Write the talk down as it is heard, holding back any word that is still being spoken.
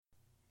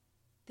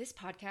This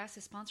podcast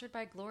is sponsored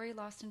by Glory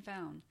Lost and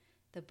Found,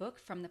 the book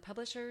from the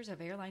publishers of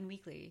Airline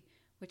Weekly,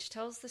 which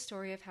tells the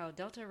story of how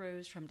Delta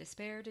rose from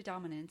despair to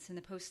dominance in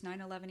the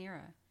post-9/11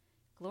 era.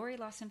 Glory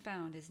Lost and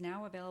Found is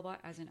now available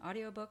as an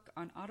audiobook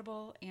on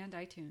Audible and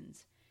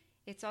iTunes.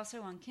 It's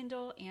also on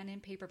Kindle and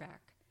in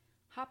paperback.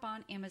 Hop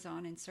on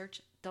Amazon and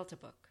search Delta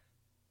Book.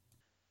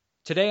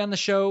 Today on the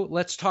show,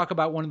 let's talk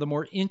about one of the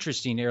more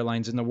interesting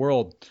airlines in the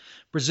world.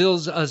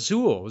 Brazil's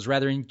Azul was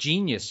rather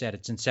ingenious at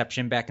its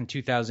inception back in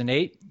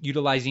 2008.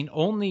 Utilizing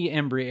only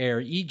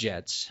Embraer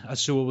E-jets,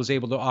 Azul was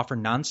able to offer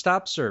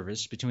nonstop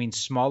service between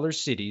smaller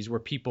cities where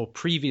people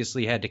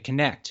previously had to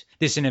connect.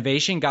 This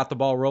innovation got the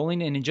ball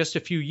rolling, and in just a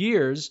few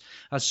years,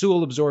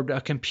 Azul absorbed a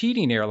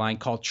competing airline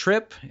called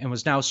Trip and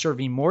was now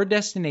serving more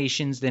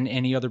destinations than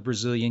any other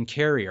Brazilian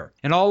carrier.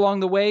 And all along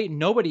the way,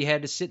 nobody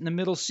had to sit in the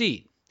middle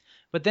seat.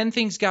 But then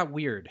things got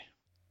weird.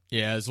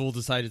 Yeah, Azul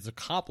decided to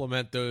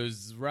complement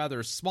those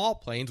rather small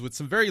planes with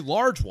some very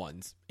large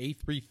ones,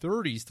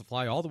 A330s, to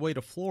fly all the way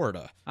to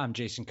Florida. I'm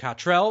Jason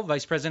Cottrell,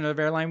 Vice President of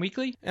Airline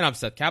Weekly. And I'm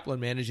Seth Kaplan,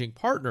 Managing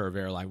Partner of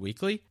Airline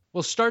Weekly.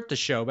 We'll start the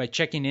show by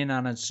checking in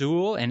on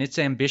Azul and its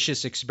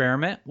ambitious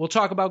experiment. We'll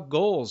talk about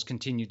Gol's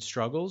continued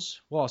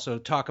struggles. We'll also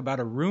talk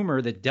about a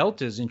rumor that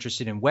Delta is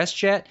interested in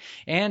WestJet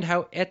and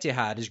how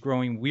Etihad is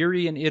growing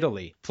weary in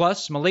Italy.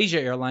 Plus,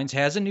 Malaysia Airlines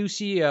has a new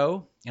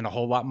CEO and a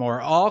whole lot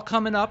more, all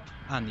coming up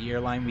on the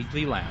Airline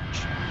Weekly Lounge.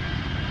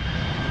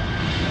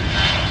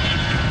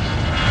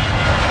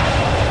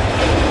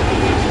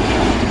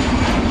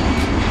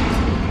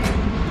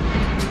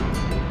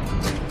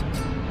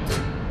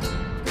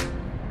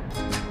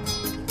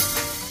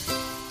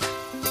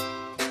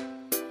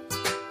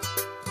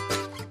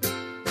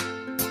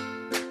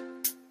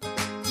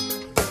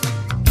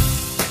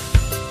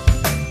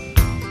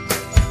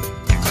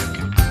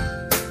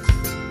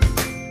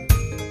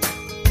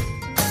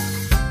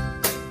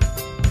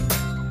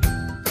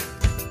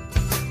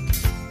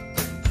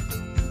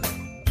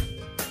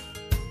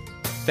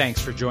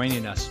 Thanks for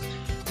joining us.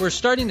 We're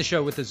starting the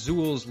show with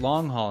Azul's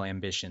long-haul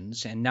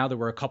ambitions, and now that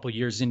we're a couple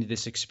years into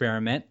this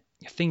experiment,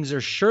 things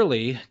are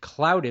surely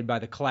clouded by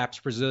the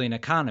collapsed Brazilian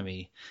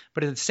economy.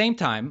 But at the same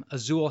time,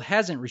 Azul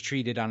hasn't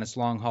retreated on its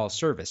long-haul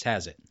service,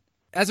 has it?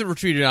 Hasn't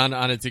retreated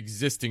on its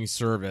existing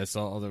service,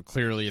 although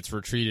clearly it's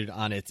retreated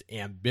on its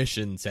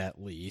ambitions at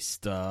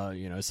least.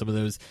 Some of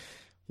those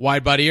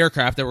wide-body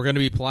aircraft that were going to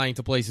be flying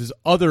to places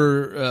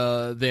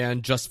other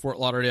than just Fort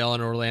Lauderdale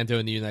and Orlando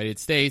in the United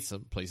States,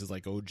 places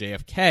like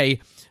OJFK,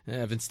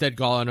 have instead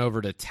gone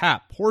over to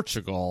TAP,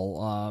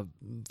 Portugal,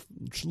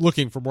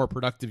 looking for more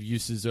productive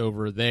uses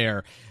over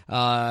there.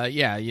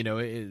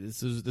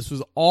 This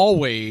was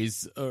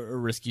always a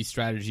risky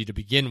strategy to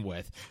begin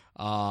with.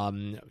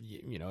 To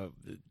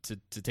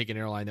take an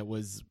airline that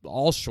was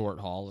all short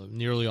haul,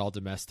 nearly all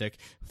domestic,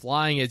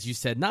 flying, as you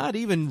said, not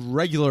even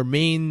regular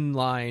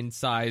mainline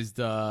sized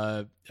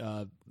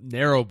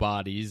narrow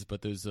bodies,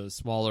 but those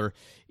smaller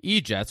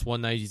E-jets,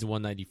 190s and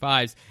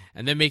 195s,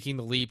 and then making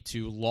the leap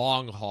to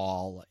long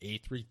haul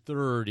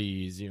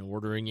A330s,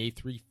 ordering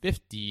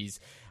A350s.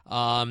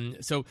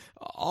 So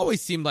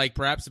always seemed like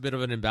perhaps a bit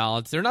of an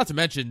imbalance there, not to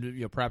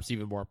mention, perhaps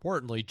even more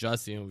importantly,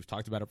 just, we've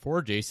talked about it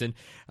before, Jason,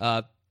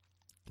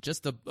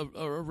 just a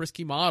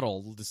risky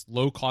model, this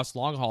low-cost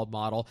long-haul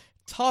model,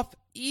 tough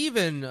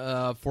even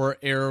for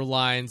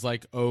airlines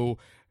like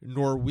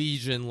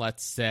Norwegian,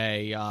 let's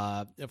say,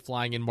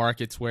 flying in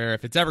markets where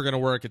if it's ever going to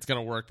work, it's going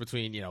to work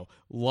between,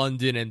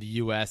 London and the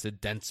U.S., a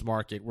dense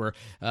market where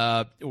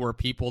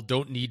people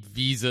don't need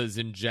visas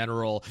in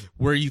general,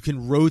 where you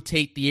can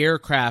rotate the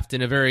aircraft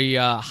in a very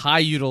high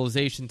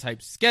utilization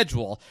type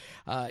schedule.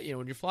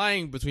 When you're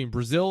flying between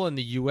Brazil and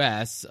the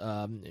U.S.,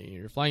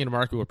 you're flying in a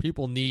market where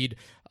people need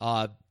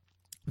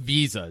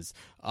visas,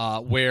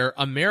 where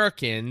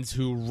Americans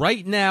who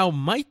right now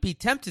might be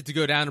tempted to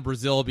go down to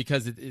Brazil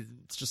because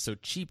it's just so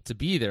cheap to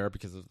be there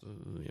because of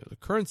the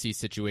currency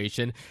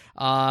situation,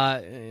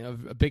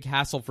 a big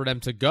hassle for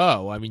them to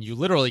go. I mean, you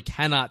literally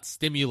cannot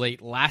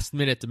stimulate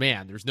last-minute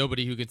demand. There's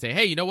nobody who can say,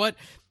 hey, you know what?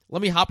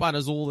 Let me hop on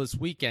Azul this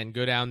weekend,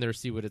 go down there,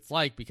 see what it's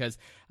like, because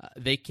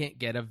they can't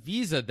get a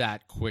visa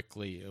that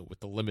quickly,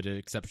 with the limited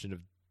exception of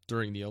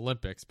during the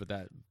Olympics, but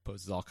that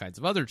poses all kinds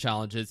of other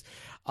challenges.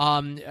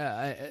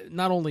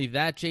 Not only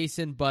that,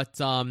 Jason, but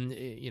and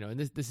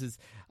this is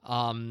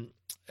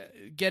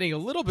getting a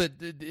little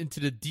bit into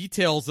the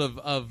details of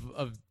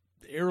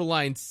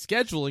airline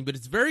scheduling, but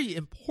it's very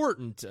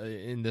important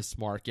in this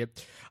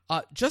market.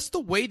 Just the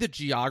way the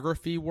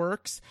geography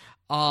works.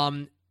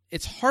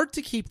 It's hard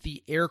to keep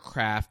the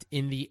aircraft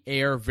in the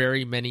air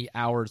very many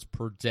hours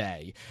per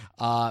day.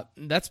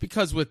 That's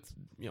because with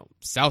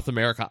South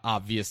America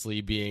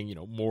obviously being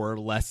more or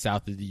less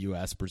south of the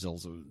U.S.,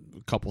 Brazil's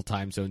a couple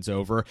time zones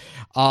over.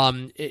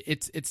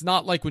 It's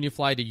not like when you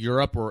fly to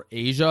Europe or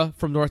Asia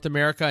from North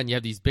America and you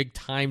have these big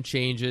time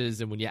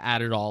changes, and when you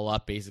add it all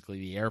up, basically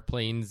the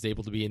airplane is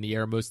able to be in the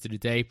air most of the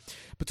day.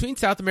 Between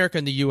South America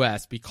and the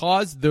U.S.,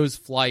 because those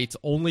flights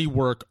only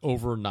work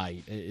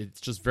overnight, it's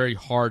just very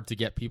hard to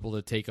get people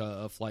to take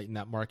a flight in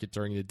that market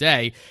during the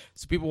day.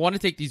 So people want to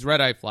take these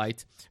red-eye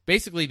flights.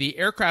 Basically, the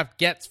aircraft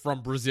gets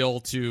from Brazil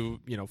to,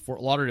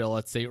 Fort Lauderdale,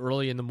 let's say,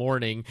 early in the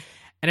morning,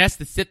 and has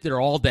to sit there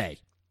all day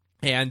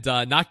and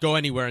not go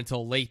anywhere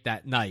until late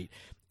that night.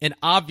 And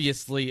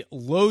obviously,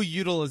 low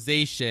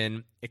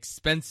utilization,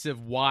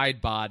 expensive wide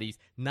bodies,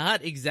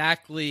 not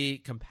exactly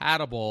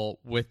compatible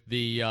with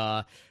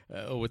the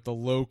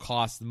low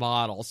cost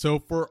model. So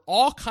for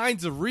all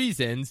kinds of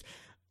reasons,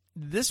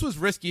 this was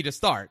risky to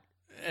start.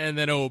 And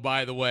then, oh,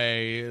 by the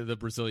way, the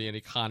Brazilian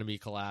economy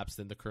collapsed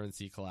and the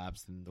currency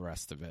collapsed and the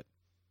rest of it.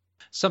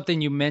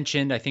 Something you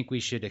mentioned, I think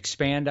we should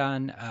expand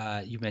on.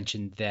 You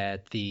mentioned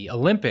that the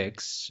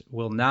Olympics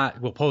will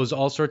pose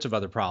all sorts of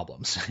other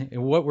problems.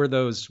 And what are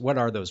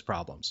those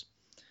problems?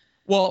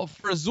 Well,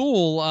 for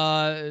Azul,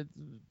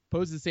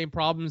 posed the same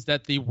problems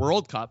that the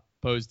World Cup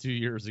posed 2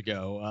 years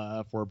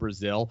ago for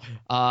Brazil,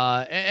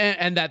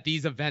 and that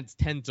these events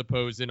tend to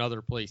pose in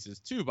other places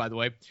too, by the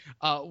way,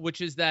 which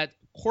is that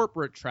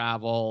corporate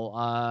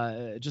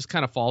travel just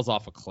kind of falls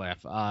off a cliff.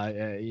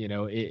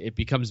 It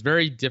becomes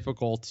very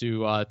difficult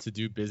to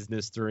do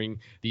business during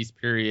these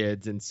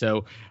periods, and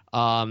so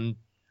so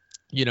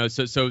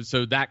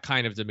that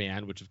kind of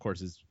demand, which of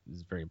course is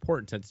very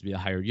important, tends to be a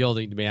higher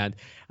yielding demand,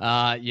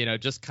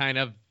 just kind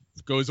of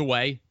goes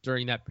away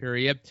during that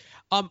period.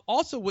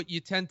 Also, what you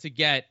tend to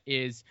get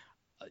is,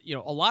 a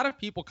lot of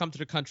people come to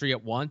the country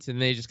at once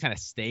and they just kind of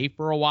stay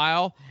for a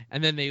while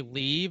and then they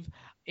leave.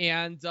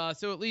 And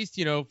so at least,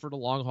 for the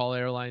long haul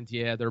airlines,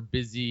 they're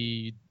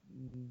busy,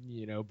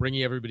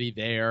 bringing everybody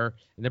there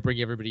and then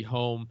bringing everybody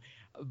home.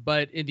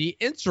 But in the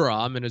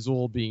interim, and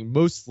Azul being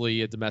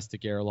mostly a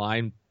domestic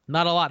airline,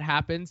 not a lot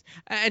happens.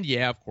 And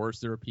of course,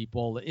 there are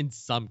people in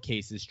some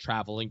cases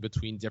traveling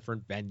between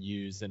different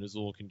venues, and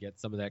Azul can get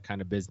some of that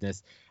kind of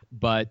business.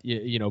 But,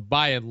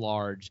 by and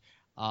large,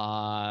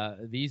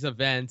 these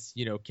events,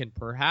 can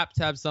perhaps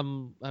have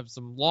some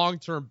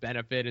long-term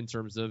benefit in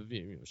terms of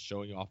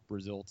showing off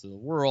Brazil to the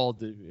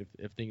world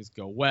if things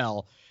go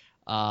well.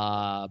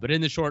 But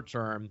in the short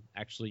term,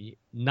 actually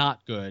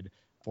not good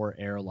for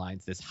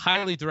airlines. This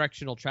highly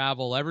directional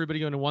travel, everybody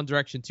going in one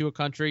direction to a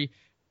country,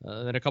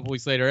 then a couple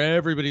weeks later,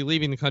 everybody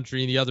leaving the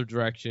country in the other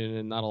direction,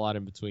 and not a lot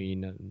in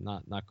between.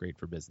 Not great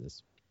for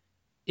business.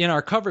 In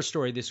our cover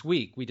story this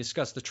week, we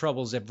discussed the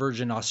troubles at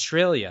Virgin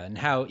Australia and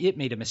how it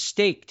made a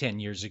mistake 10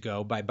 years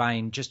ago by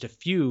buying just a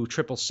few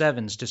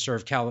 777s to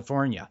serve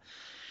California.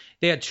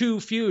 They had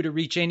too few to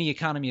reach any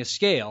economy of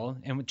scale,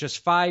 and with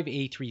just 5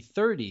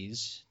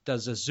 A330s,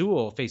 does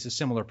Azul face a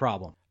similar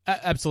problem?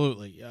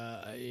 Absolutely.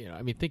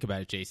 Think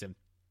about it, Jason.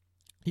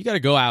 You got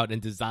to go out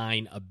and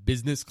design a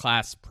business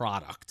class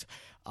product.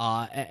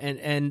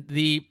 And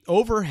the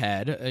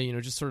overhead,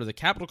 just sort of the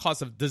capital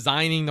cost of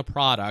designing the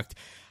product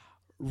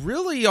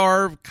really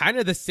are kind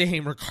of the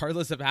same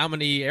regardless of how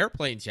many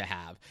airplanes you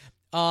have.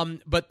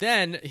 But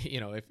then,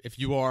 if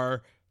you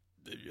are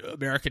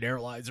American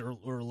Airlines or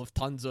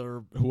Lufthansa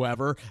or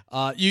whoever,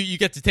 you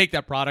get to take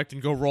that product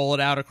and go roll it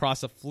out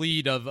across a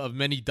fleet of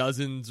many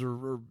dozens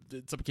or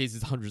in some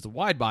cases hundreds of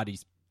wide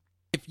bodies.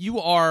 If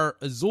you are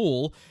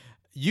Azul,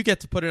 you get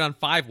to put it on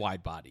 5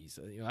 wide bodies.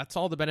 That's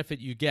all the benefit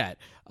you get.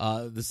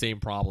 The same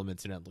problem,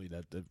 incidentally,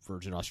 that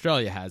Virgin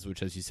Australia has,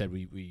 which, as you said,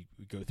 we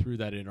go through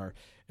that in our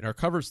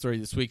cover story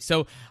this week.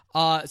 And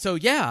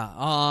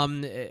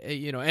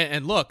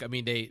look,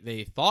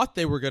 they thought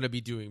they were going to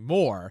be doing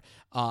more,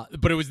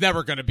 but it was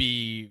never going to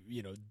be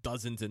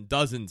dozens and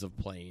dozens of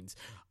planes.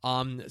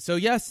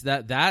 Yes,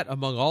 that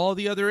among all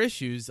the other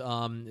issues,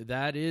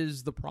 that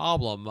is the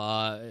problem.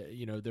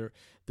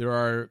 There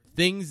are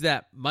things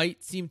that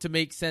might seem to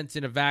make sense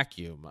in a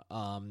vacuum.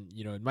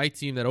 It might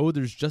seem that,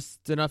 there's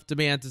just enough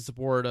demand to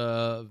support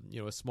a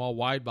small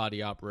wide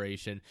body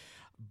operation.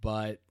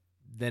 But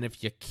then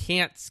if you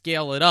can't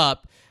scale it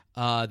up,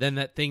 then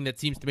that thing that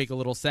seems to make a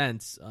little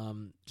sense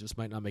just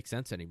might not make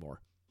sense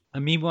anymore.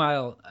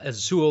 Meanwhile,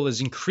 Azul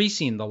is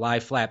increasing the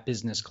lie-flat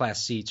business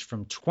class seats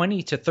from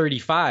 20 to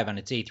 35 on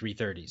its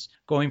A330s.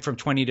 Going from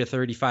 20 to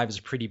 35 is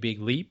a pretty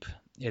big leap.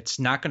 It's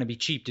not going to be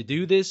cheap to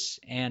do this,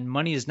 and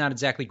money is not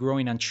exactly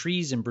growing on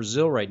trees in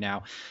Brazil right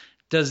now.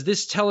 Does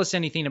this tell us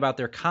anything about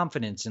their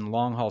confidence in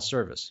long-haul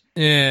service?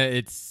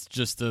 It's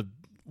just a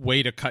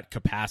way to cut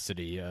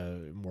capacity,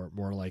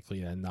 more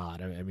likely than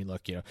not.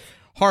 Look,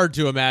 hard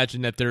to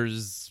imagine that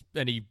there's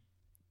any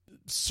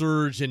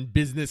surge in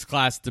business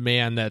class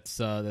demand that's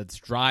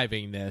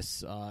driving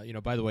this.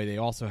 By the way, they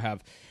also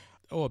have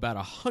about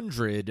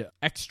 100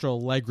 extra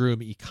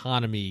legroom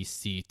economy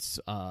seats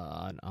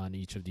on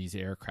each of these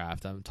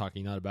aircraft. I'm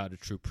talking not about a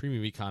true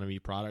premium economy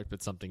product,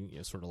 but something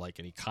sort of like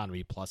an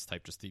economy plus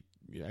type, just the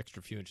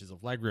extra few inches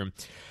of legroom.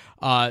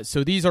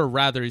 So these are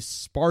rather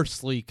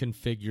sparsely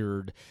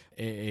configured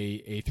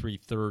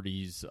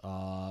A330s,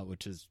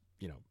 which is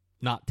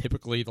not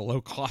typically the low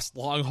cost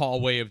long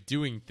haul way of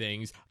doing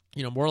things.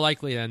 More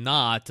likely than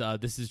not,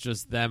 this is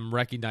just them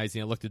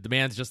recognizing, look, the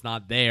demand's just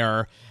not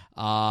there,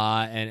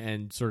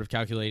 and sort of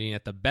calculating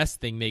that the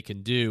best thing they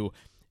can do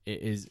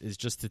is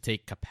just to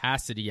take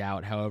capacity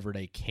out however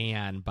they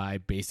can by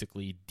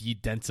basically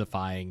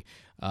de-densifying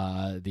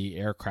the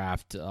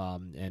aircraft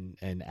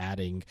and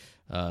adding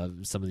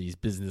some of these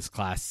business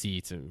class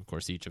seats. And of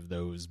course, each of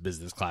those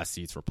business class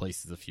seats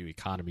replaces a few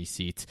economy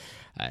seats,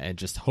 and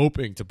just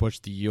hoping to push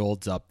the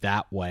yields up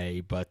that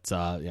way. But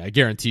I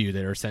guarantee you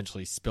they're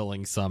essentially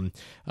spilling some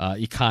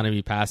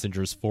economy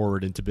passengers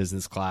forward into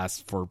business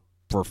class for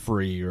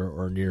free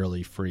or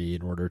nearly free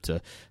in order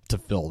to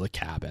fill the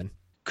cabin.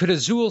 Could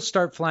Azul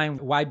start flying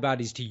wide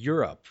bodies to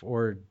Europe,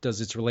 or does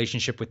its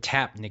relationship with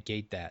TAP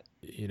negate that?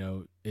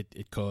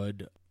 It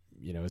could.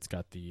 It's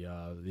got the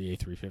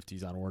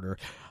A350s on order.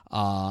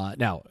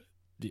 Now,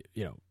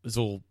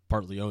 Azul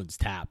partly owns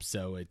TAP,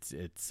 so it's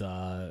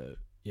in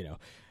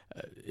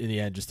the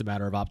end just a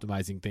matter of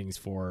optimizing things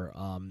for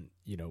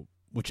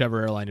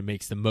whichever airline it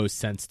makes the most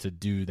sense to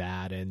do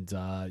that. And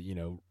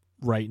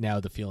right now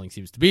the feeling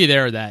seems to be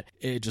there that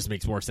it just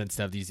makes more sense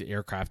to have these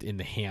aircraft in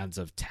the hands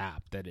of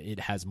TAP, that it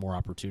has more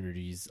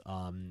opportunities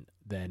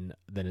than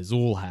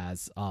Azul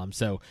has.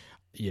 So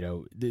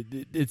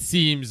it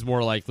seems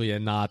more likely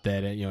than not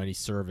that any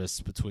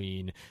service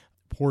between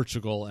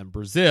Portugal and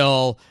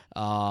Brazil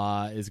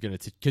is going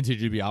to continue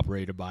to be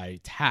operated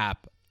by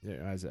TAP,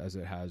 as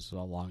it has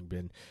long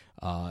been,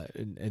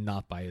 and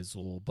not by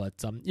Azul. But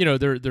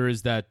there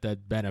is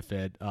that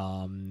benefit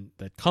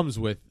that comes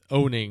with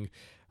owning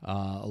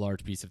a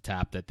large piece of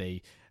TAP, that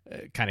they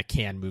kind of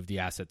can move the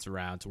assets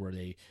around to where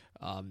they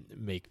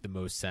make the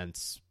most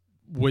sense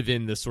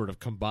within the sort of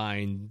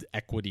combined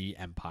equity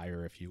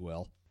empire, if you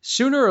will.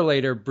 Sooner or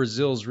later,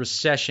 Brazil's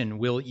recession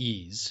will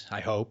ease, I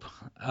hope.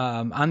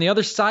 On the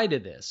other side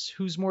of this,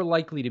 who's more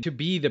likely to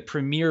be the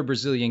premier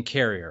Brazilian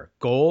carrier,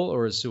 Gol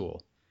or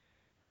Azul?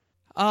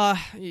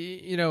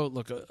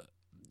 Look,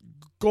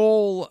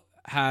 Gol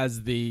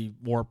has the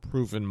more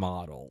proven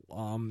model.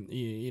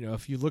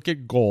 If you look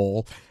at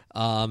Gol,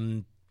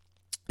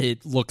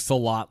 it looks a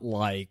lot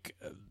like,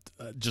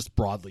 just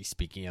broadly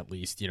speaking, at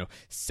least,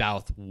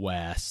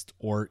 Southwest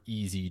or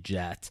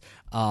EasyJet,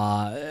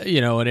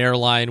 an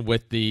airline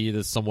with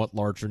the somewhat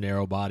larger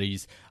narrow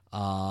bodies,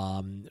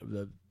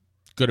 the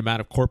good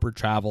amount of corporate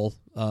travel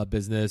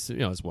business,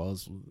 as well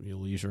as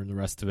leisure and the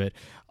rest of it,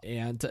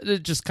 and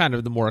just kind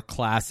of the more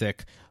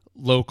classic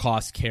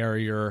low-cost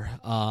carrier.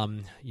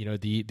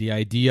 The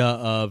idea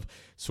of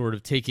sort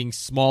of taking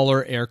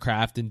smaller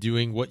aircraft and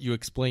doing what you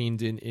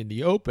explained in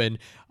the open,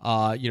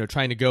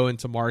 trying to go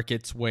into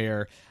markets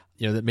where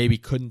that maybe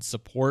couldn't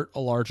support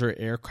a larger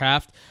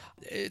aircraft.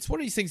 It's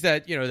one of these things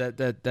that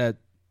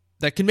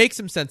that can make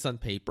some sense on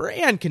paper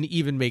and can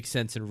even make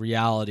sense in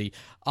reality.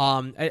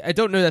 I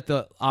don't know that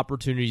the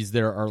opportunities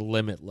there are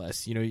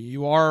limitless.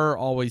 You are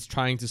always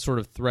trying to sort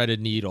of thread a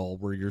needle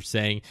where you're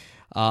saying,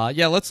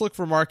 let's look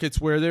for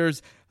markets where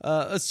there's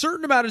a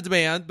certain amount of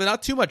demand, but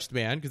not too much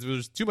demand, because if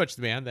there's too much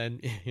demand, then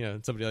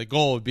somebody like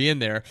Gol would be in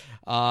there.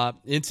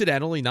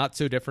 Incidentally, not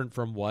so different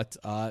from what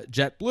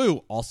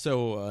JetBlue,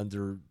 also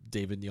under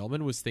David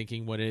Neeleman, was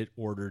thinking when it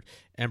ordered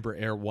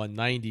Embraer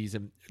 190s.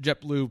 And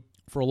JetBlue,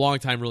 for a long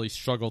time, really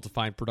struggled to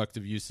find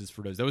productive uses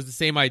for those. That was the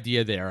same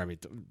idea there. I mean,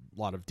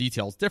 a lot of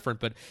details different,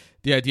 but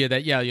the idea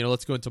that,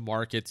 let's go into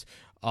markets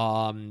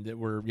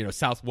where,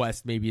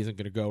 Southwest maybe isn't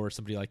going to go, or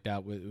somebody like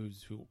that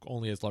who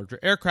only has larger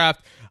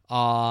aircraft,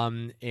 but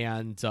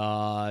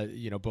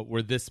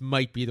where this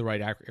might be the right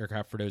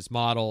aircraft for those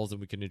models, and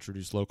we can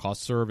introduce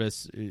low-cost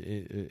service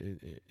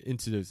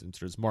into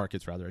those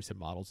markets. Rather, I said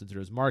models into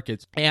those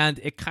markets. And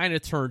it kind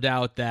of turned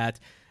out that,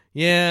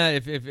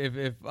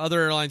 if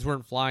other airlines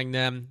weren't flying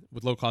them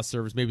with low cost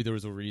service, maybe there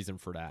was a reason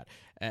for that,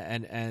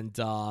 and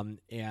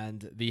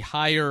the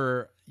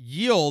higher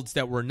yields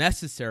that were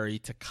necessary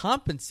to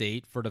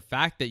compensate for the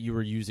fact that you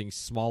were using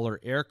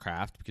smaller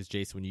aircraft, because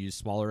Jason, when you use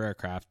smaller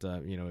aircraft,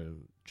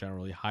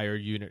 generally higher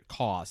unit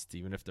cost,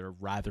 even if they're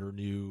rather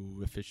new,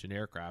 efficient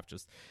aircraft,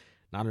 just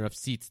not enough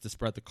seats to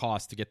spread the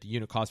cost to get the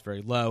unit cost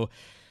very low.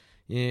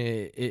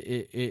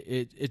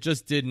 It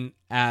just didn't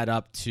add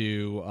up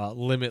to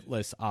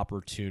limitless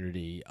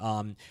opportunity.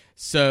 Look,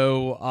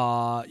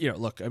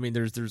 I mean,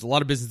 there's a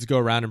lot of business to go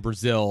around in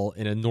Brazil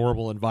in a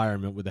normal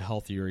environment with a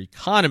healthier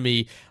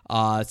economy.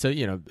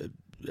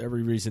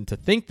 Every reason to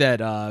think that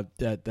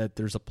that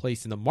there's a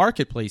place in the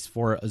marketplace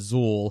for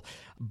Azul.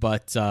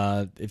 But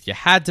if you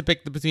had to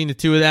pick between the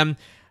two of them,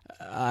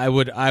 I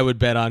would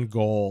bet on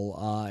Gol.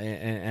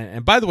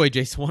 And by the way,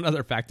 Jason, one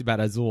other fact about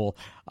Azul,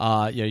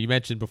 you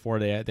mentioned before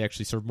they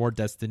actually serve more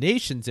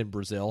destinations in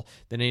Brazil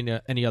than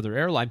any other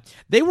airline.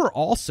 They were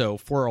also,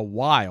 for a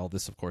while,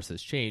 this of course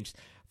has changed,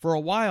 for a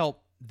while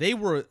they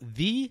were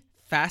the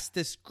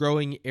fastest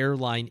growing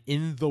airline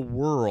in the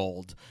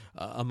world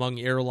among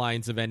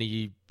airlines of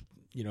any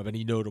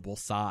notable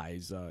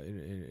size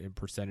in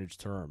percentage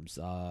terms.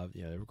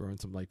 They were growing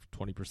something like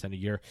 20% a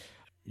year.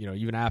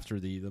 even after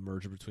the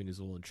merger between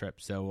Azul and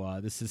Trip. So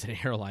this is an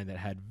airline that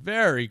had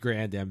very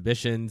grand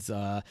ambitions,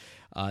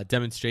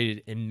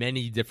 demonstrated in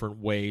many different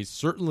ways,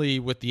 certainly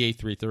with the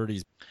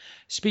A330s.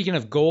 Speaking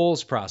of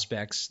GOL's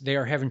prospects, they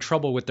are having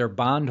trouble with their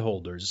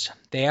bondholders.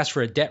 They asked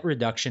for a debt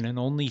reduction and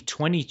only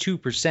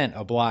 22%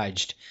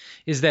 obliged.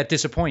 Is that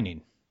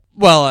disappointing?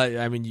 Well,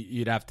 I mean,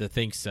 you'd have to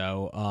think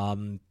so.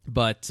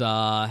 But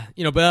on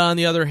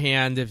the other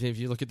hand, if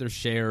you look at their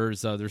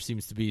shares, there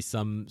seems to be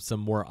some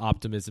more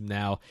optimism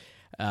now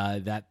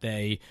that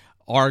they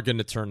are going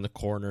to turn the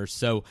corner.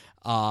 So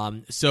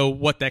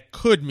what that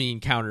could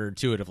mean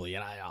counterintuitively,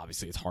 and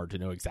obviously it's hard to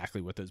know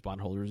exactly what those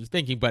bondholders are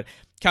thinking, but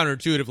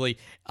counterintuitively,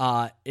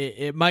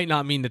 it might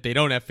not mean that they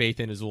don't have faith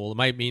in Azul. It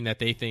might mean that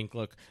they think,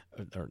 look,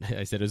 or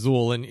I said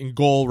Azul in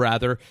GOL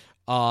rather.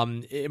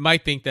 It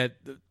might think that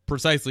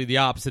precisely the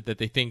opposite, that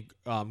they think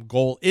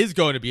GOL is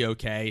going to be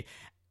okay,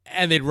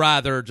 and they'd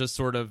rather just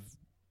sort of,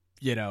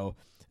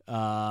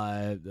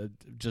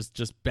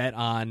 just bet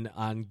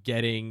on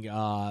getting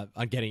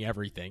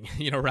everything,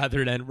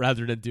 rather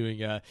than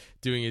doing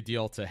a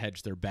deal to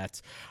hedge their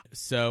bets.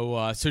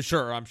 So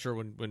sure, I'm sure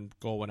when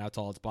GOL went out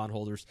to all its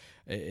bondholders,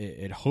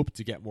 it hoped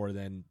to get more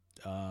than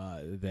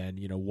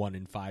 1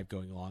 in 5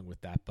 going along with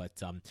that,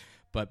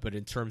 but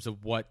in terms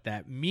of what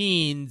that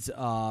means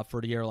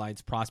for the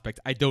airline's prospect,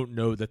 I don't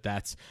know that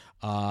that's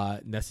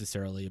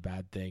necessarily a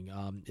bad thing.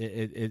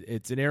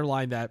 It's an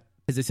airline that,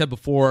 as I said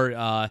before,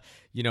 at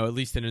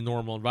least in a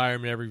normal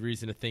environment, every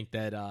reason to think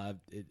that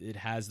it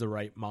has the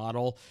right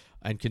model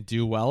and can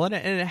do well, and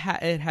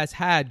it has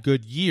had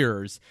good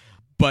years.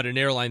 But an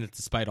airline that,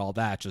 despite all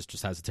that,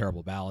 just has a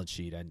terrible balance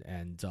sheet and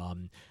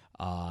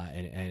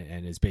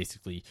is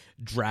basically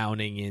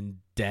drowning in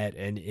debt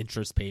and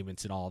interest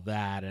payments and all of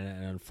that.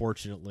 And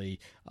unfortunately,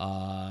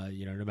 no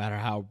matter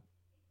how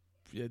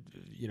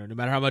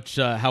much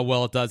how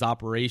well it does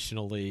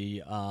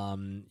operationally,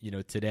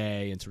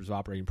 today in terms of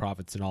operating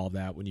profits and all of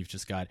that, when you've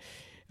just got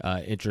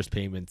interest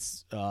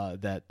payments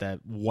that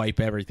wipe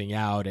everything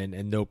out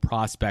and no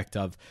prospect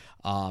of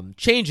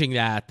changing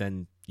that,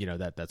 then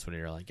that's when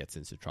an airline gets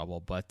into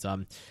trouble. But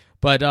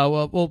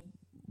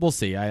we'll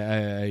see.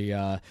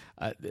 I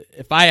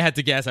if I had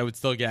to guess, I would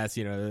still guess,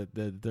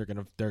 they're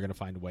gonna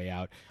find a way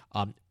out,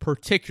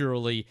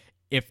 particularly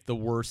if the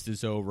worst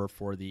is over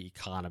for the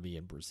economy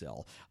in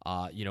Brazil.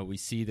 We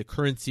see the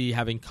currency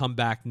having come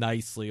back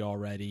nicely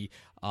already.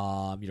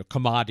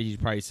 Commodity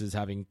prices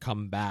having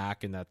come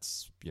back, and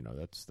that's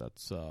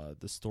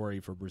the story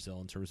for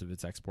Brazil in terms of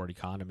its export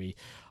economy.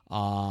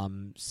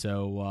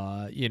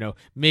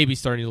 Maybe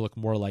starting to look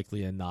more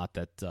likely than not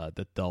that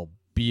they'll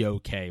be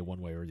okay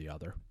one way or the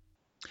other.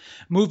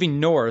 Moving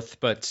north,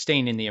 but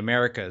staying in the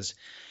Americas,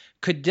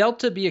 could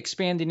Delta be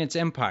expanding its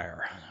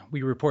empire?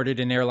 We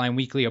reported in Airline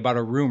Weekly about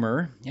a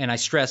rumor, and I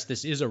stress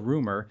this is a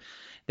rumor,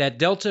 that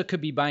Delta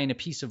could be buying a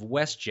piece of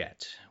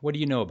WestJet. What do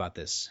you know about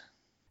this?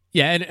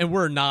 Yeah, and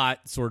we're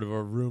not sort of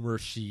a rumor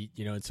sheet,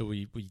 and so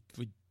we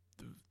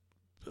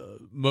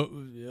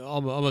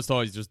almost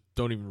always just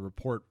don't even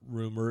report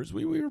rumors.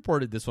 We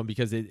reported this one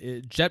because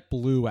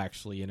JetBlue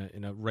actually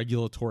in a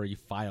regulatory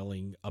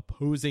filing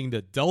opposing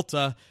the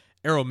Delta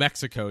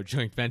Aeromexico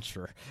joint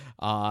venture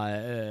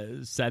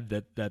said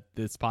that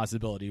this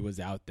possibility was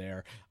out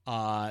there.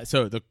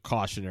 So the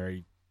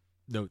cautionary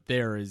note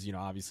there is,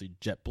 obviously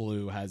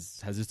JetBlue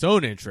has its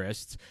own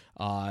interests,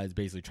 is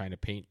basically trying to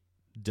paint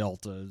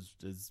Delta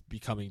as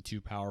becoming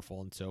too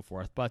powerful and so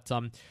forth. But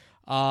look,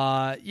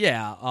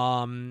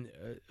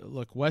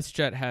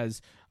 WestJet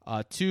has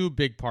two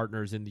big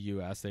partners in the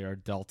U.S. They are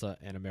Delta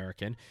and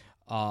American.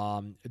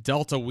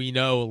 Delta, we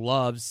know,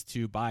 loves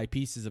to buy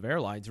pieces of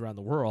airlines around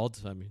the world.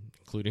 I mean,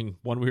 including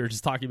one we were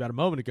just talking about a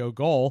moment ago,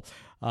 GOL,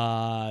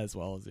 as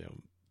well as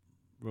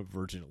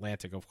Virgin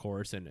Atlantic, of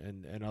course,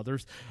 and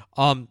others.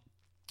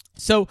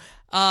 So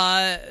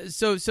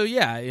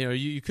yeah,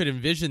 you could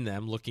envision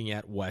them looking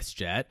at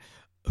WestJet,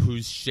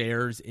 whose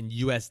shares in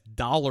U.S.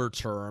 dollar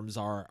terms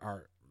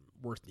are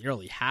worth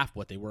nearly half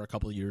what they were a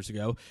couple of years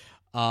ago.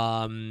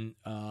 Or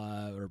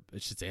I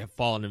should say have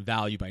fallen in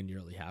value by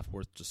nearly half,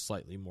 worth just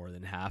slightly more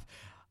than half.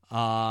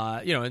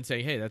 And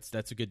say, hey,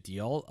 that's a good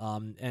deal,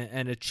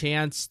 and a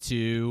chance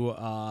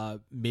to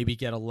maybe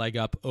get a leg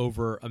up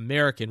over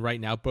American. Right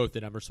now, both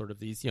of them are sort of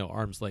these,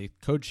 arm's length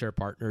code share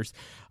partners.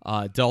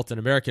 Delta and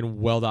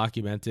American, well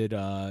documented,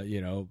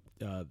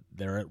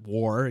 they're at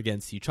war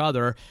against each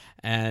other,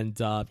 and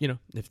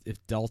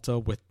if Delta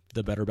with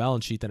the better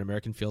balance sheet than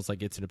American feels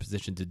like it's in a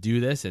position to do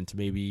this and to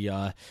maybe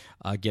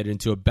get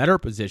into a better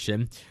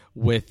position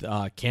with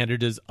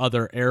Canada's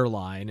other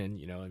airline.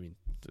 And,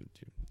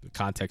 the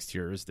context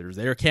here is there's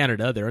Air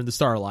Canada, they're in the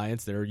Star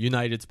Alliance, they're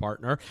United's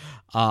partner,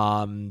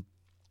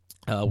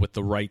 with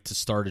the right to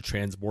start a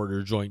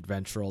transborder joint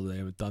venture, although they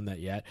haven't done that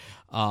yet.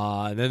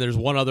 And then there's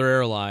one other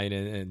airline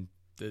in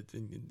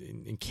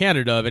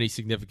Canada of any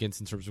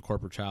significance in terms of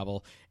corporate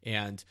travel,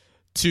 and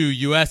to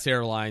U.S.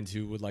 airlines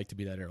who would like to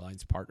be that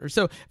airline's partner.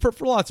 So for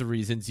lots of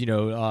reasons,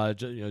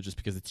 just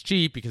because it's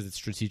cheap, because it's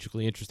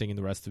strategically interesting, and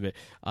the rest of it,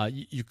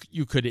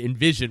 you could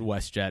envision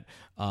WestJet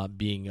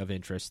being of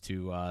interest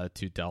to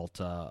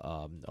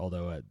Delta.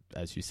 Although,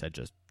 as you said,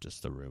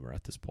 just a rumor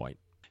at this point.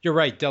 You're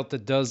right. Delta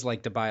does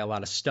like to buy a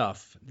lot of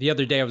stuff. The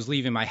other day I was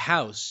leaving my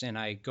house and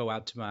I go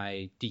out to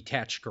my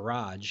detached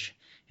garage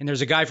and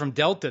there's a guy from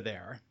Delta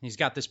there. He's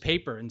got this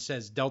paper and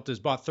says Delta's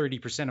bought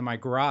 30% of my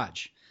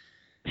garage.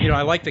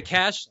 I like the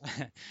cash.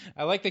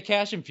 I like the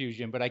cash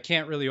infusion, but I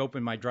can't really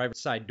open my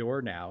driver's side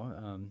door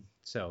now.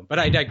 But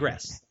I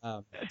digress.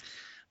 Let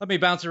me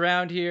bounce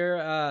around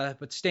here.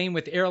 But staying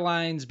with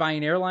airlines,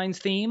 buying airlines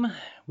theme,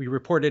 we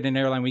reported in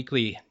Airline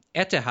Weekly,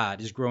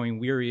 Etihad is growing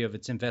weary of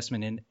its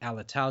investment in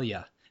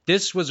Alitalia.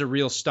 This was a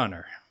real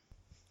stunner.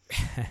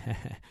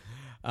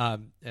 I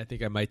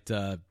think I might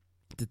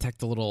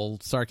detect a little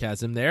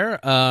sarcasm there.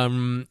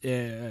 And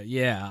then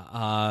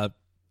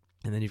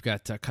you've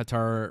got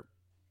Qatar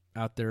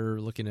out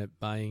there looking at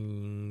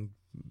buying,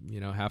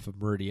 half of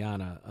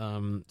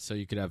Meridiana. So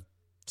you could have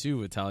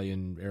two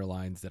Italian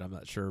airlines that I'm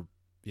not sure,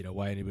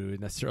 why anybody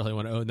would necessarily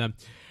want to own them.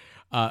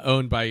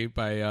 Owned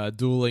by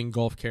dueling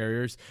Gulf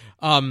carriers.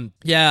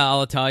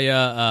 Alitalia,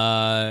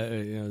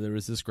 there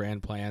was this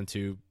grand plan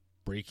to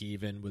break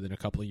even within a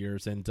couple of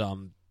years and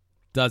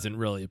doesn't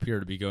really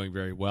appear to be going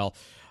very well.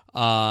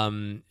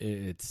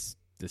 This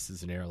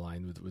is an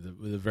airline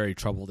with a very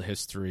troubled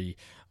history.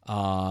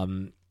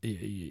 An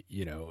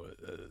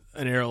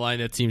airline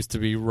that seems to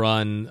be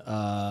run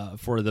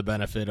for the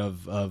benefit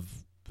of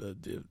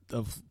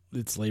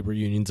its labor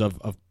unions,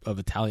 of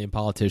Italian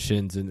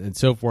politicians and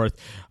so forth.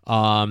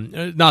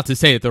 Not to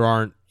say that there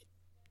aren't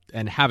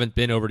and haven't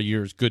been over the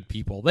years good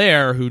people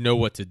there who know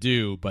what to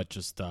do, but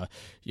just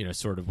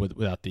sort of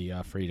without the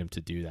freedom to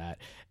do that.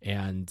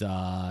 And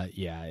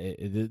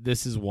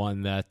this is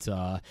one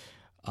that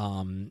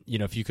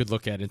if you could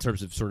look at in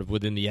terms of sort of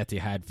within the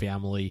Etihad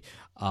family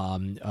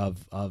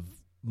of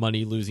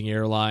money losing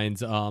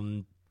airlines.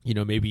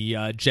 Maybe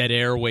Jet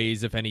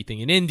Airways, if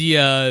anything, in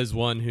India is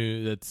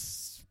one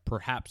that's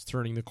perhaps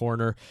turning the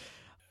corner.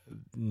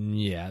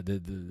 Yeah,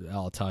 the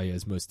Alitalia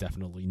is most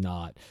definitely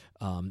not.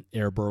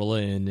 Air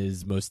Berlin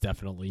is most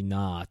definitely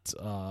not.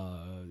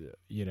 And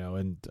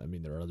I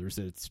mean there are others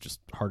that it's just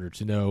harder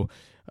to know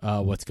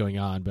what's going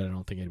on. But I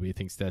don't think anybody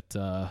thinks that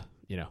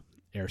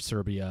Air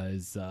Serbia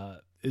is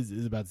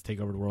about to take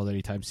over the world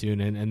anytime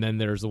soon. And then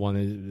there's the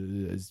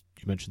one, as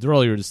you mentioned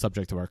earlier, the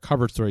subject of our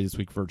cover story this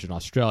week, Virgin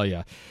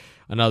Australia,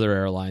 another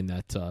airline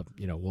that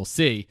we'll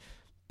see,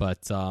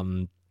 but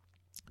no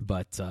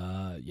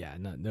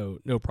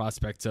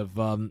prospects of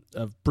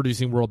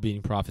producing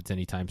world-beating profits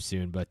anytime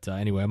soon. But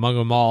anyway, among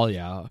them all,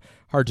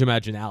 hard to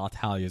imagine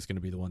Alitalia is going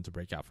to be the one to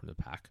break out from the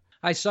pack.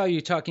 I saw you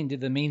talking to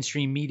the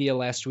mainstream media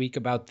last week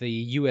about the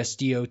U.S.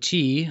 DOT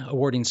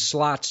awarding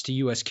slots to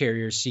U.S.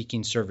 carriers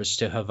seeking service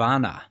to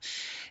Havana.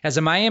 As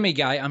a Miami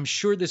guy, I'm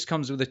sure this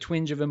comes with a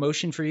twinge of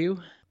emotion for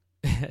you.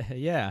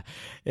 Yeah,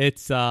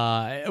 it's it's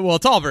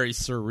all very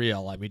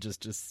surreal. I mean,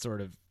 just sort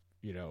of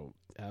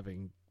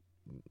having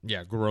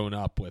grown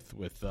up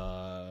with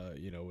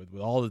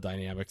all the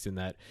dynamics in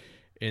that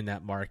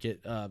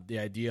market. The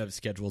idea of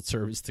scheduled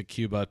service to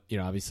Cuba,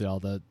 obviously all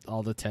the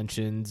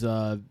tensions.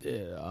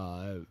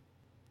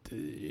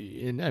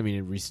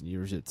 In recent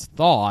years it's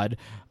thawed,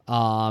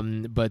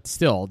 but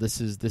still this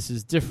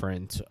is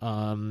different.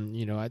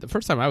 The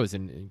first time I was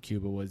in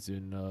Cuba was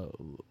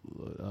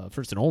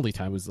first and only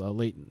time was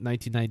late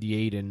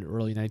 1998 and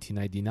early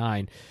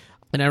 1999.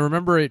 And I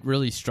remember it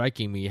really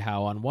striking me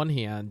how, on one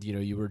hand,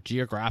 you were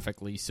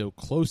geographically so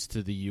close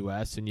to the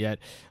U.S., and yet,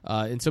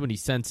 in so many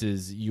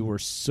senses, you were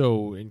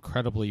so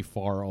incredibly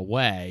far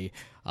away.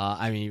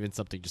 Even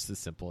something just as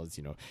simple as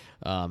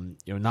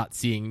not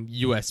seeing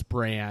U.S.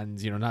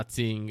 brands, not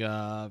seeing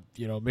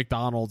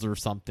McDonald's or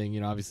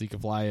something. Obviously, you can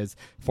fly as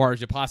far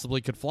as you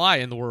possibly could fly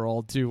in the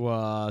world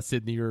to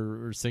Sydney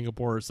or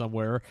Singapore or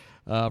somewhere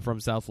from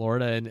South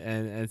Florida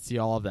and see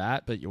all of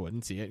that, but you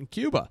wouldn't see it in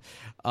Cuba.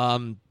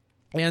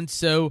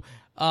 It's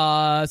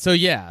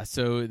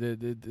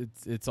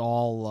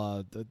all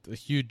a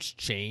huge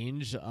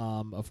change,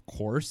 of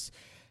course.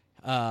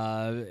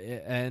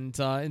 In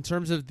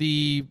terms of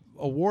the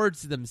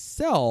awards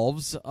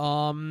themselves,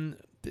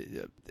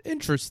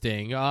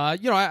 interesting.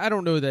 I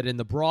don't know that in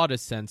the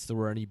broadest sense there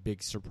were any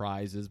big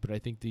surprises, but I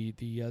think the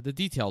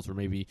details were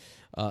maybe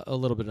a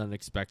little bit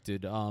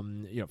unexpected.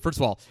 First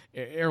of all,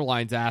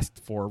 airlines asked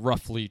for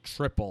roughly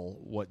triple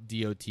what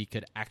DOT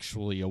could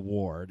actually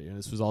award.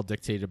 This was all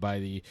dictated by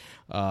the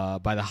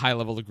high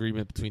level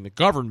agreement between the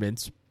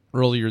governments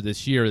earlier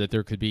this year that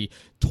there could be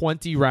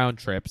 20 round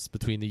trips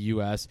between the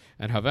U.S.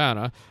 and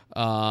Havana,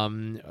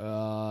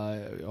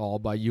 all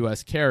by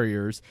U.S.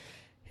 carriers.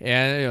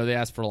 And they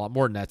asked for a lot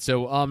more than that.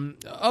 So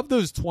of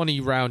those 20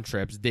 round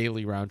trips,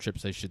 daily round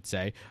trips, I should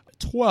say,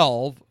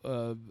 12,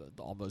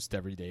 almost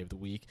every day of the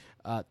week,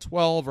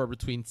 12 are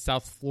between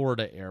South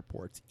Florida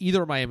airports,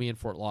 either Miami and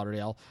Fort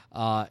Lauderdale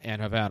and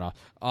Havana.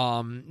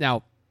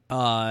 Now,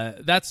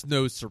 That's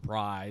no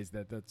surprise.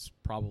 That's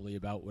probably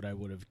about what I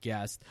would have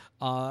guessed.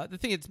 The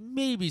thing that's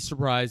maybe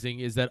surprising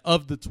is that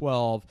of the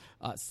 12,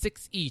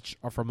 6 each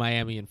are from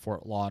Miami and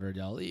Fort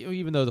Lauderdale,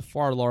 even though the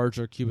far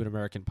larger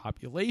Cuban-American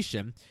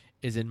population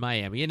is in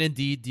Miami. And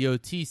indeed,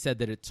 DOT said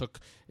that it took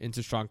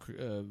into strong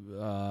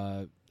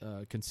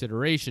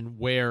consideration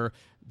where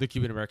the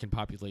Cuban-American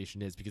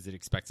population is, because it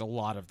expects a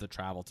lot of the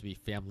travel to be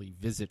family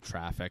visit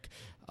traffic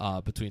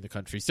between the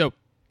countries. So,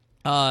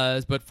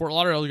 but Fort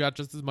Lauderdale got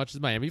just as much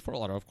as Miami. Fort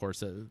Lauderdale, of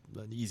course, an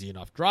easy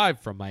enough drive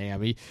from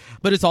Miami,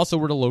 but it's also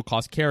where the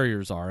low-cost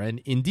carriers are.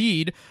 And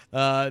indeed,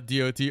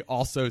 DOT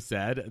also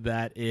said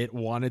that it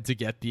wanted to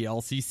get the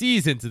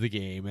LCCs into the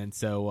game, and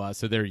so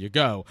there you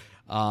go.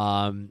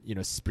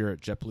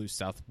 Spirit, JetBlue,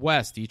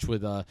 Southwest, each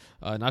with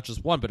not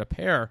just one but a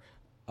pair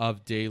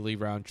of daily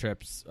round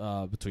trips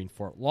between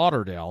Fort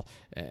Lauderdale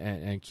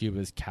and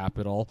Cuba's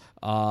capital.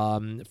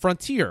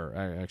 Frontier,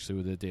 actually,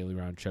 with a daily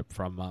round trip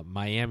from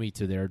Miami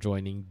to there,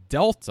 joining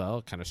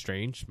Delta. Kind of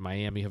strange.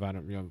 Miami,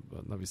 Havana,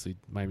 obviously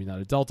Miami not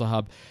a Delta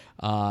hub.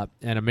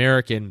 And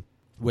American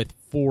with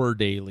 4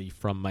 daily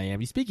from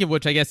Miami. Speaking of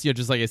which, I guess,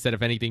 just like I said,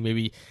 if anything,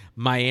 maybe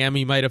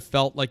Miami might have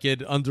felt like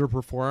it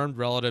underperformed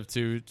relative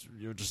to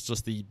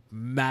just the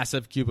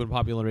massive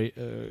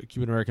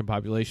Cuban-American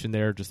population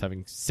there, just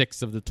having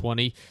 6 of the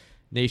 20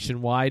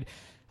 nationwide.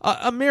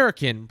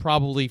 American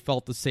probably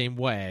felt the same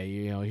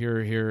way.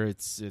 Here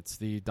it's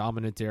the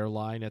dominant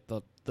airline at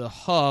the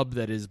hub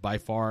that is by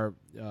far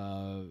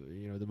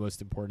the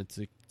most important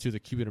to the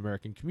Cuban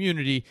American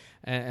community,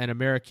 and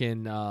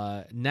American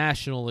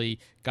nationally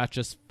got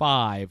just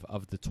 5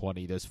 of the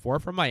 20. There's 4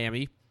 from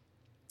Miami,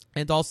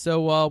 and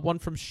also 1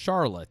 from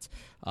Charlotte.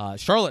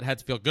 Charlotte had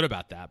to feel good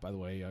about that, by the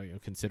way,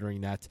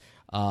 considering that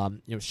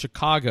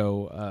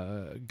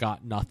Chicago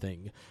got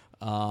nothing.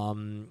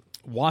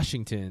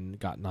 Washington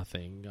got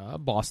nothing.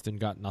 Boston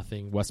got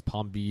nothing. West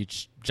Palm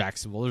Beach,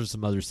 Jacksonville. There's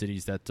some other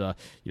cities that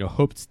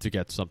hoped to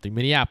get something.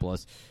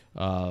 Minneapolis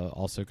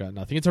also got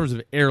nothing. In terms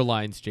of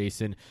airlines,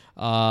 Jason,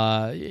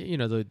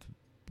 the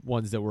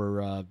ones that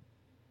were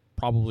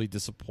probably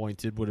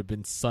disappointed would have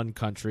been Sun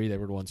Country. They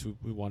were the ones who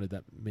wanted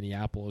that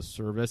Minneapolis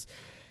service.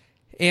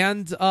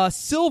 And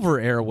Silver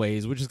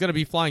Airways, which is going to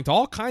be flying to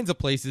all kinds of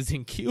places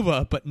in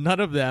Cuba, but none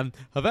of them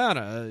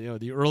Havana.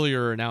 The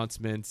earlier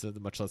announcements of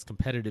the much less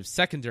competitive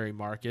secondary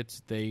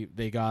markets, they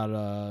got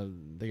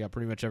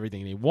pretty much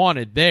everything they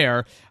wanted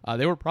there.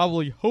 They were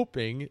probably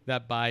hoping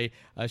that by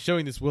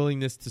showing this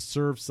willingness to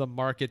serve some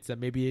markets that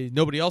maybe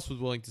nobody else was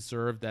willing to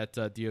serve, that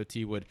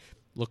DOT would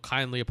look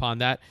kindly upon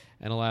that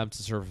and allow them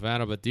to serve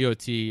Havana. But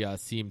DOT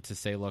seemed to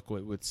say, look,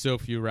 with so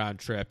few round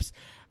trips,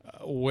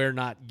 we're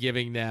not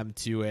giving them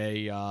to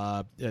a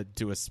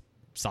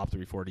SOP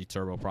 340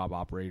 turboprop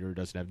operator who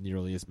doesn't have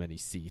nearly as many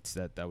seats.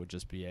 That would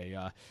just be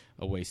a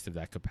waste of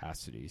that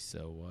capacity.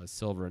 So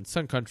Silver and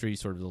Sun Country,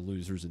 sort of the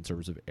losers in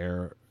terms of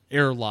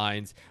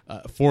airlines.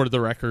 For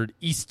the record,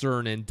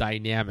 Eastern and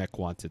Dynamic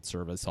wanted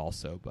service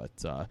also,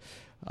 but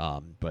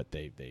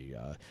they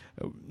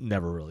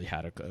never really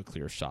had a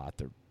clear shot.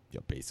 They're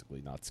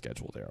basically not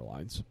scheduled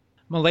airlines.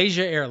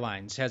 Malaysia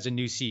Airlines has a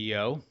new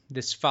CEO.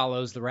 This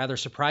follows the rather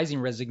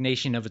surprising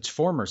resignation of its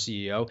former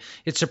CEO.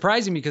 It's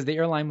surprising because the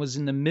airline was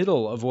in the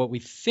middle of what we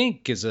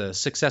think is a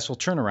successful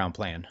turnaround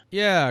plan.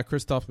 Yeah,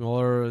 Christoph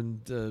Muller,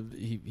 and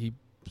he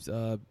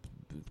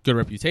good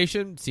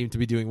reputation, seemed to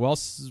be doing well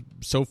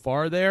so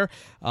far there.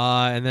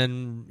 And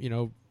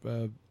then,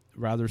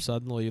 rather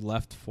suddenly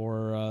left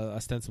for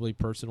ostensibly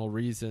personal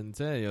reasons.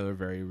 There are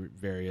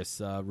various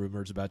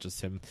rumors about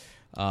just him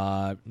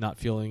not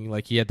feeling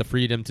like he had the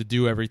freedom to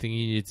do everything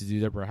he needed to do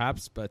there,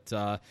 perhaps. But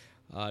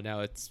now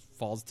it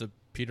falls to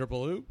Peter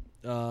Ballou,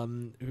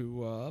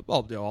 who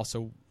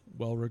also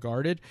well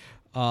regarded,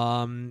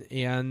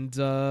 and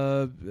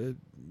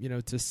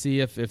to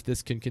see if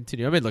this can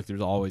continue. I mean, look, there's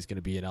always going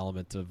to be an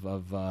element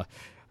of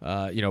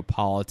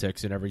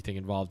politics and everything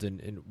involved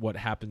in what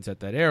happens at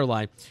that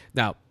airline.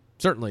 Now,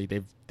 certainly,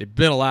 they've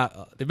been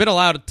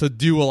allowed to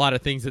do a lot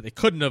of things that they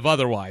couldn't have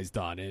otherwise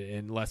done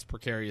in less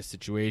precarious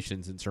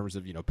situations in terms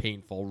of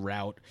painful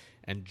route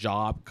and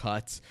job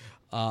cuts.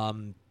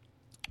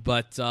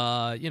 But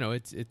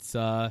it's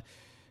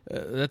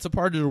that's a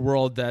part of the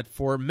world that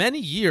for many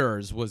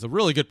years was a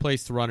really good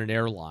place to run an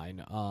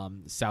airline.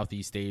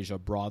 Southeast Asia,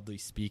 broadly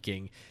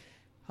speaking.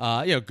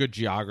 Good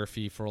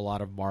geography for a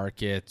lot of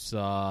markets,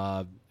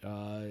 and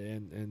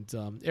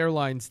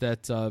airlines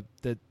that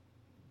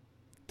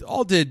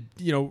all did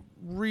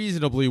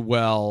reasonably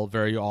well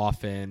very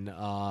often.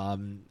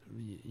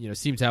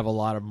 Seem to have a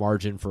lot of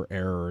margin for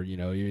error.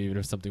 Even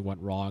if something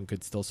went wrong,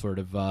 could still sort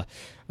of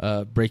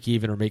break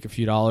even or make a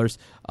few dollars.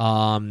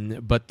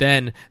 But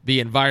then the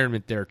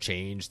environment there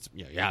changed.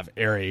 You have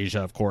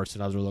AirAsia, of course,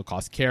 and other low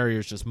cost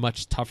carriers, just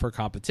much tougher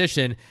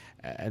competition.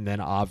 And then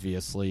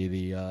obviously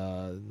the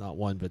not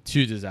one but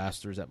 2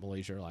 disasters at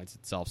Malaysia Airlines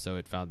itself. So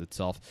it found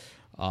itself,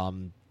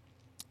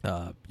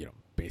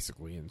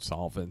 basically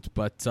insolvent.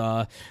 But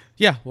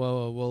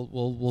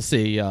we'll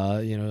see.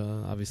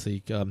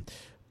 Obviously,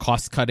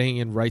 cost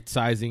cutting and right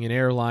sizing an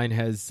airline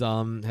has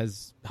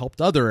helped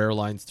other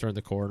airlines turn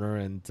the corner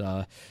and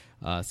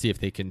see if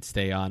they can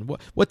stay on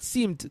what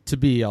seemed to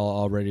be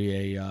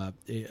already a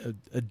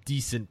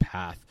decent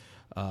path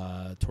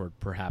toward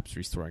perhaps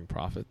restoring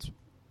profits.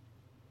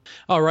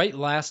 All right,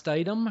 last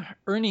item.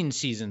 Earnings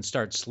season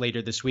starts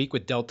later this week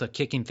with Delta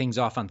kicking things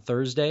off on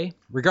Thursday.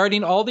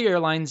 Regarding all the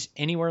airlines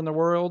anywhere in the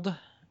world,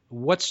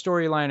 what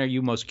storyline are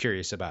you most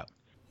curious about?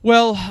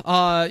 Well,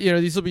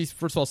 these will be,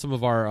 first of all, some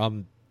of our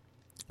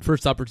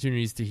first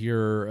opportunities to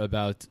hear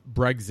about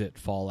Brexit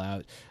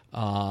fallout.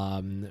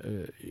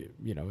 And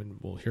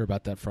we'll hear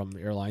about that from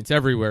airlines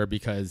everywhere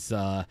because,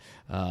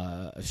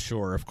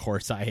 sure, of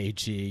course,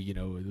 IAG,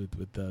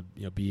 with the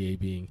BA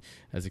being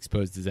as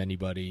exposed as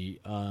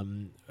anybody,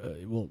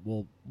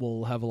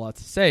 we'll have a lot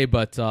to say.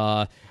 But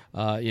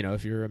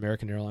if you're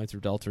American Airlines or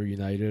Delta or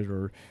United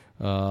or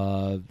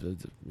or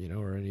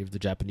any of the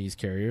Japanese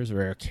carriers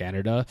or Air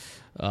Canada,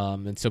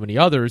 and so many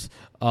others,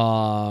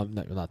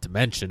 not to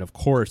mention, of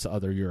course,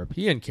 other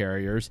European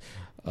carriers.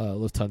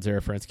 Lufthansa,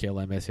 Air France,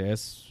 KLM,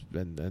 SAS,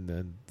 and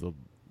then the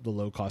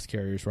low-cost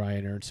carriers,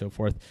 Ryanair, and so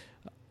forth.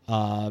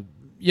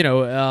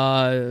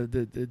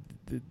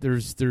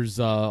 There's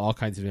all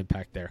kinds of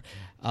impact there,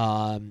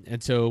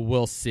 and so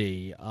we'll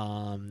see.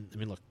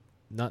 Look,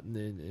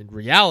 in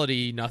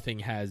reality, nothing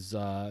has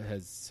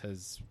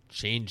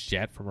changed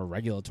yet from a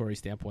regulatory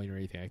standpoint or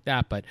anything like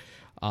that. But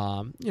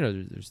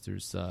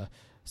there's a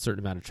certain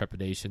amount of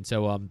trepidation.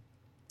 So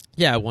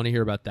I want to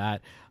hear about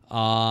that.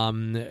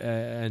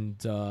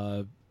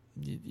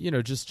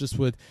 Just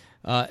with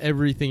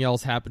everything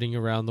else happening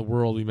around the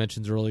world, we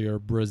mentioned earlier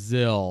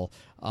Brazil.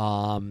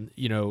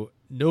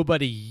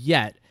 Nobody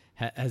yet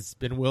has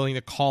been willing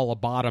to call a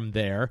bottom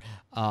there,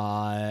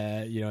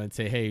 and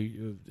say, hey,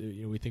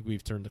 we think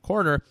we've turned the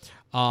corner.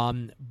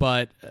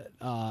 But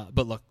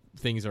look,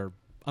 things are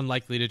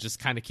unlikely to just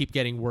kind of keep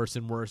getting worse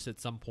and worse.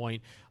 At some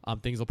point,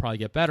 things will probably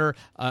get better.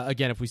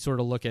 Again, if we sort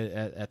of look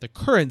at the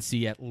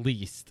currency at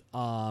least,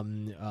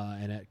 and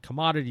at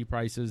commodity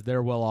prices,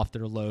 they're well off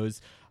their lows.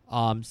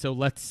 So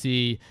let's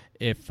see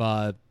if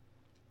any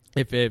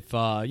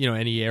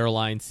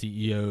airline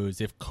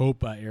CEOs, if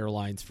Copa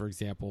Airlines, for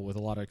example, with a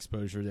lot of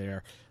exposure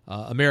there,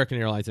 American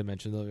Airlines, I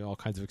mentioned, all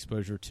kinds of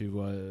exposure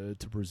to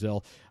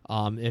Brazil.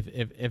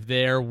 If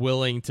they're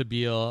willing to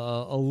be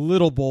a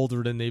little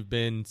bolder than they've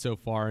been so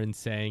far in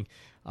saying,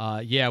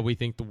 we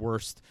think the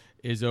worst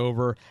is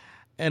over.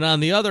 And on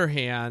the other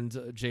hand,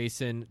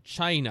 Jason,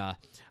 China,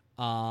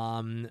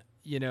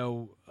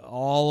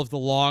 all of the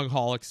long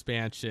haul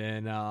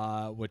expansion,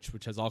 which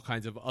has all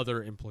kinds of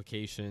other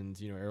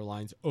implications.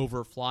 Airlines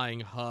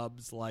overflying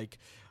hubs like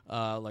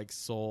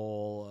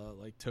Seoul,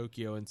 like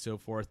Tokyo, and so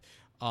forth.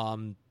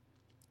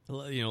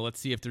 Let's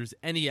see if there's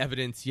any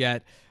evidence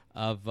yet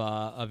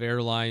of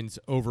airlines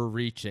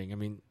overreaching. I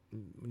mean,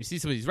 when you see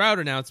some of these route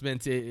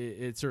announcements,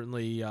 it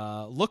certainly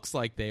looks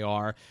like they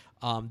are.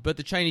 But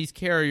the Chinese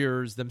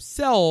carriers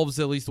themselves,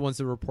 at least the ones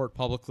that report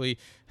publicly,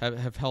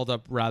 have held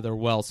up rather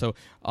well. So,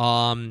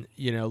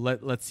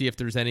 let's see if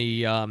there's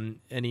any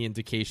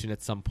indication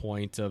at some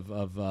point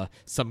of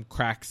some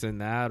cracks in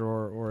that,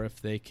 or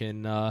if they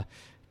can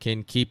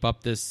keep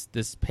up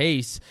this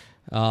pace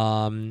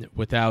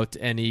without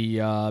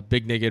any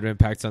big negative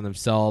impacts on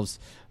themselves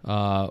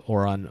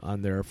or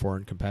on their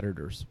foreign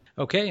competitors.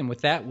 Okay, and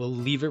with that, we'll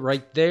leave it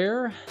right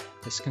there.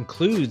 This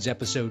concludes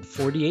episode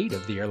 48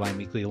 of the Airline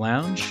Weekly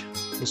Lounge.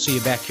 We'll see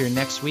you back here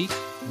next week.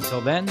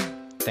 Until then,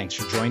 thanks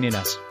for joining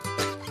us.